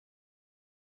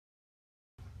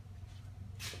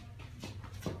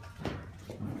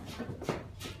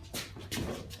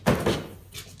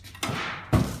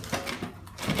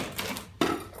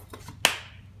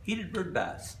Heated bird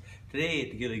baths. Today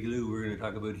at the Gilly Glue we're going to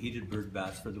talk about heated bird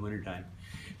baths for the wintertime.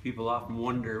 People often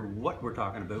wonder what we're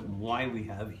talking about and why we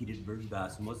have heated bird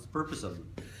baths and what's the purpose of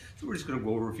them. So we're just going to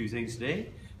go over a few things today,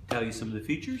 tell you some of the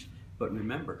features, but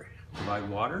remember, provide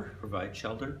water, provide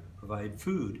shelter, provide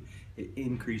food. It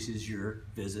increases your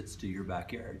visits to your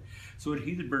backyard. So at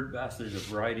heated bird baths, there's a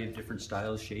variety of different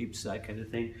styles, shapes, that kind of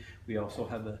thing. We also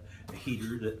have a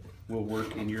heater that will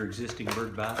work in your existing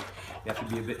bird bath. You have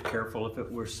to be a bit careful if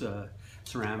it was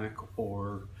ceramic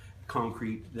or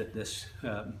concrete that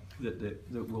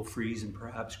will freeze and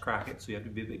perhaps crack it, so you have to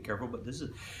be a bit careful. But this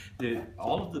is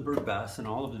all of the bird baths and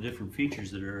all of the different features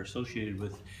that are associated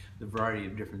with the variety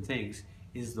of different things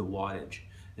is the wattage,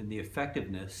 and the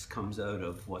effectiveness comes out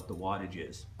of what the wattage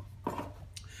is.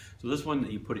 So this one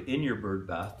that you put in your bird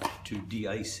bath to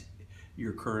de-ice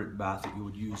your current bath that you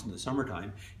would use in the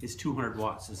summertime is 200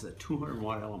 watts. It's a 200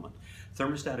 watt element,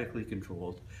 thermostatically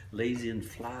controlled, lays in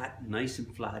flat, nice and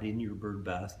flat in your bird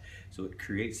bath, so it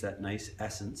creates that nice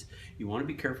essence. You want to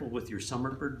be careful with your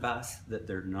summer bird baths that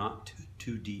they're not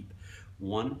too deep.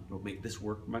 One, it'll make this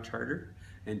work much harder,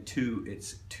 and two,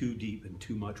 it's too deep and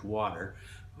too much water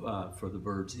for the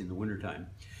birds in the wintertime.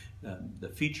 The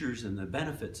features and the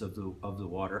benefits of the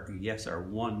water, yes, are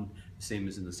one, same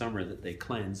as in the summer, that they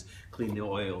clean the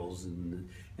oils and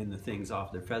the things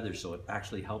off their feathers, so it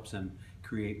actually helps them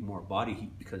create more body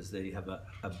heat because they have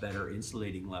a better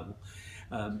insulating level.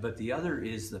 But the other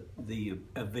is the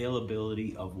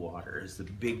availability of water is the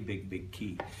big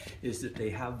key, is that they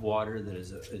have water that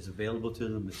is available to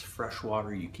them. It's fresh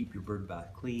water, you keep your bird bath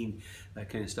clean, that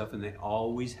kind of stuff, and they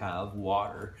always have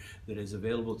water that is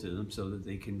available to them so that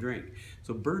they can drink.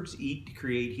 So birds eat to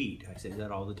create heat, I say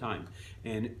that all the time,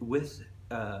 and with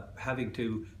having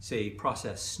to, say,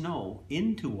 process snow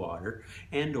into water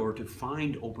and or to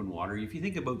find open water. If you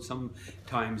think about some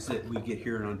times that we get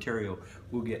here in Ontario,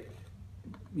 we'll get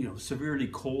severely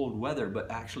cold weather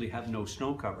but actually have no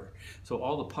snow cover. So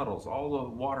all the puddles, all the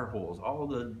water holes, all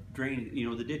the drain,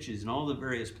 the ditches and all the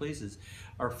various places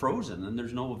are frozen and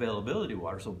there's no availability of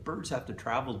water. So birds have to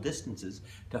travel distances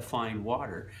to find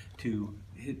water to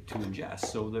ingest,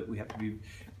 so that we have to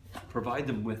provide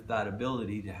them with that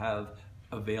ability to have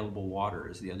available water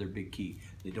is the other big key.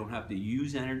 They don't have to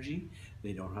use energy,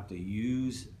 they don't have to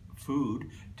use food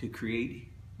to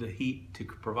create the heat, to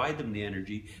provide them the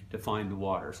energy to find the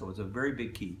water. So it's a very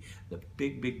big key. The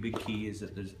big key is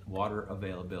that there's water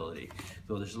availability.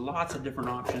 So there's lots of different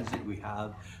options that we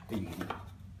have. You can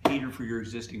heater for your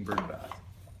existing bird bath.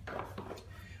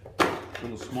 A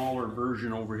little smaller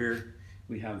version over here.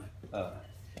 We have a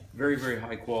very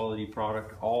high quality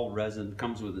product, all resin,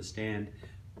 comes with a stand,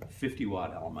 50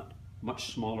 watt element,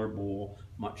 much smaller bowl,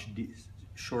 much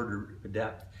shorter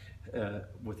depth,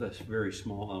 with a very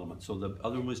small element. So the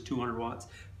other one was 200 watts,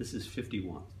 this is 50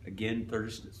 watts. Again,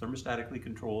 thermostatically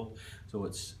controlled, so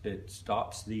it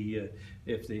stops the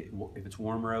if it's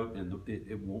warmer out, and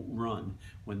it won't run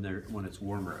when it's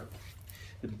warmer out.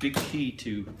 The big key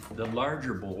to the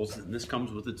larger bowls, and this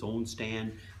comes with its own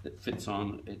stand that fits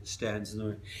on, it stands in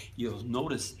there. You'll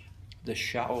notice the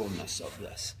shallowness of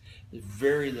this. There's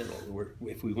very little.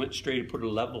 If we went straight and put a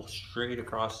level straight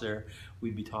across there,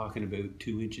 we'd be talking about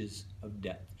 2 inches of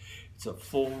depth. It's a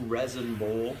full resin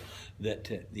bowl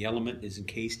that the element is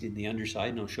encased in the underside,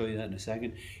 and I'll show you that in a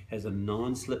second. It has a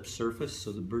non-slip surface,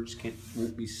 so the birds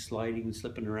won't be sliding and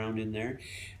slipping around in there.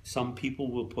 Some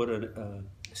people will put a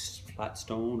flat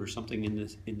stone or something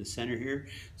in the center here,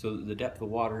 so that the depth of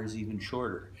water is even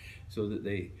shorter, so that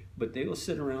they will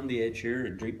sit around the edge here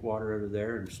and drink water out of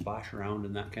there and splash around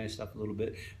and that kind of stuff a little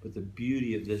bit. But the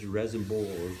beauty of this resin bowl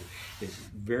is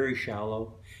very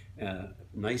shallow,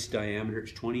 nice diameter.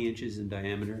 It's 20 inches in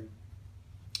diameter.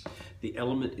 The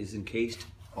element is encased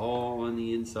all on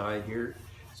the inside here,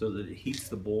 so that it heats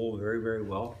the bowl very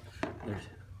well. There's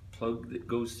a plug that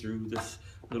goes through this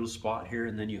little spot here,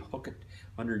 and then you hook it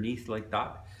underneath like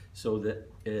that, so that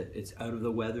it's out of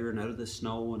the weather and out of the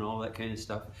snow and all that kind of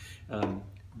stuff.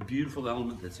 Beautiful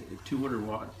element. That's a 200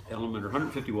 watt element, or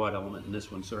 150 watt element in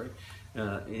this one, sorry,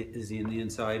 is in the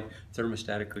inside,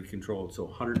 thermostatically controlled. So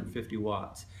 150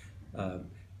 watts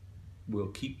will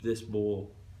keep this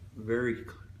bowl very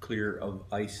clear of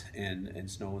ice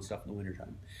and snow and stuff in the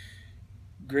wintertime.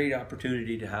 Great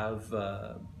opportunity to have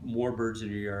more birds in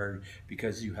your yard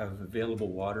because you have available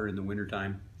water in the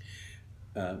wintertime.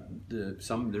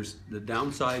 There's the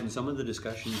downside, and some of the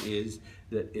discussion is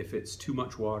that if it's too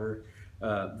much water,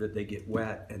 that they get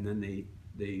wet and then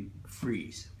they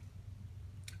freeze.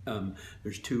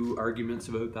 There's two arguments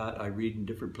about that. I read in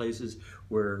different places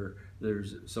where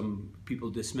there's some people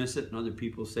dismiss it and other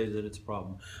people say that it's a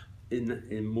problem.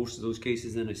 in most of those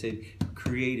cases, then I said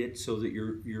create it so that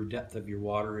your depth of your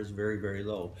water is very, very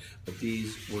low. But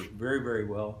these work very, very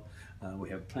well. We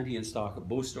have plenty in stock at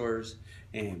both stores,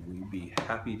 and we'd be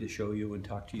happy to show you and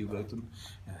talk to you about them.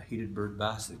 Heated bird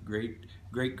bass, a great,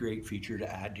 great, great feature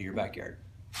to add to your backyard.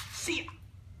 See ya!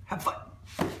 Have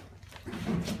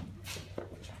fun!